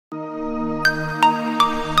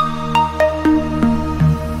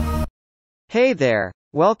Hey there!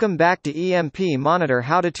 Welcome back to EmpMonitor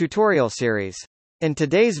How-to Tutorial series. In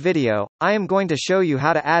today's video, I am going to show you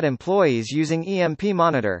how to add employees using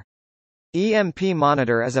EmpMonitor.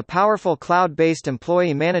 EmpMonitor is a powerful cloud-based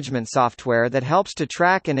employee management software that helps to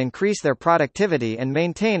track and increase their productivity and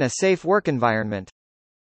maintain a safe work environment.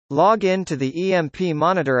 Log in to the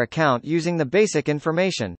EmpMonitor account using the basic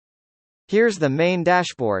information. Here's the main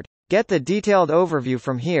dashboard. Get the detailed overview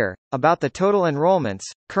from here, about the total enrollments,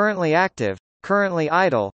 currently active, currently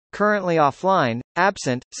idle, currently offline,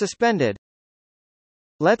 absent, suspended.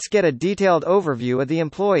 Let's get a detailed overview of the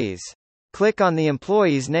employees. Click on the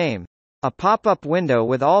employee's name. A pop-up window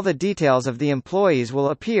with all the details of the employees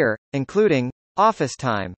will appear, including office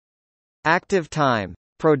time, active time,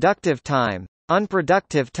 productive time,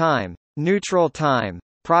 unproductive time, neutral time,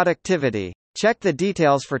 productivity. Check the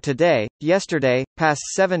details for today, yesterday, past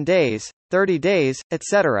 7 days, 30 days,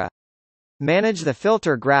 etc. Manage the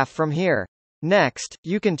filter graph from here. Next,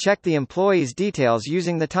 you can check the employee's details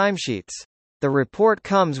using the timesheets. The report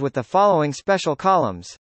comes with the following special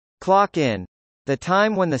columns. Clock in. The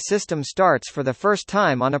time when the system starts for the first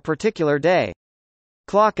time on a particular day.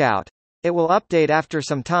 Clock out. It will update after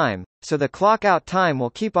some time, so the clock out time will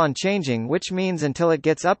keep on changing, which means until it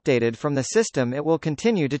gets updated from the system it will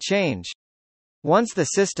continue to change. Once the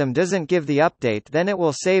system doesn't give the update, then it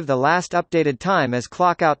will save the last updated time as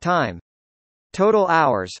clock out time. Total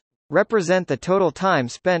hours represent the total time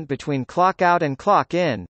spent between clock out and clock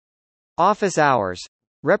in. Office hours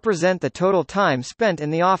represent the total time spent in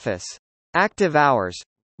the office. Active hours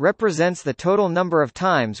represents the total number of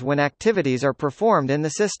times when activities are performed in the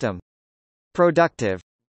system. Productive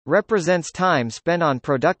represents time spent on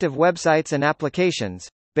productive websites and applications,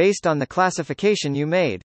 based on the classification you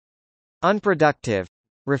made. Unproductive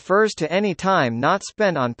refers to any time not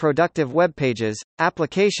spent on productive web pages,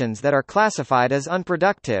 applications that are classified as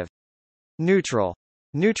unproductive. Neutral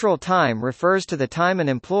time refers to the time an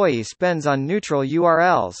employee spends on neutral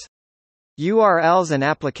URLs. URLs and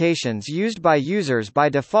applications used by users by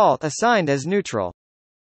default assigned as neutral.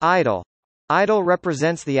 Idle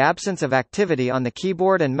represents the absence of activity on the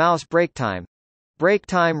keyboard and mouse. Break time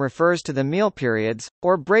refers to the meal periods,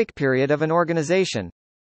 or break period of an organization.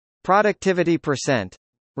 Productivity percent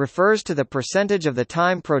refers to the percentage of the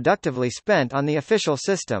time productively spent on the official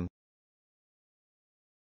system.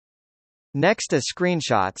 Next is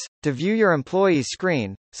screenshots. To view your employee's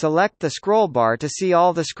screen, select the scroll bar to see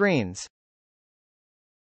all the screens.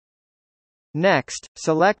 Next,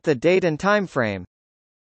 select the date and time frame.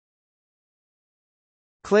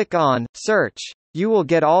 Click on Search. You will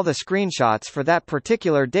get all the screenshots for that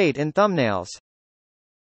particular date in thumbnails.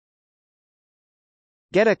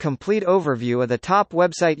 Get a complete overview of the top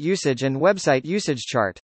website usage and website usage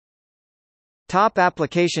chart. Top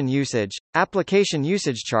application usage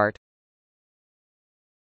chart.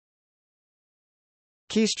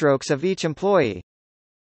 Keystrokes of each employee.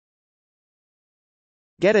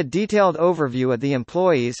 Get a detailed overview of the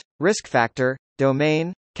employees, risk factor,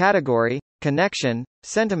 domain, category, connection,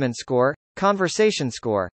 sentiment score, conversation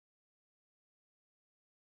score.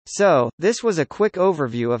 So, this was a quick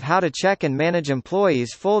overview of how to check and manage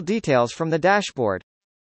employees' full details from the dashboard.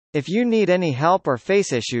 If you need any help or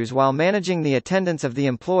face issues while managing the attendance of the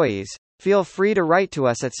employees, feel free to write to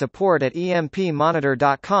us at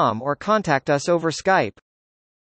support@empmonitor.com or contact us over Skype.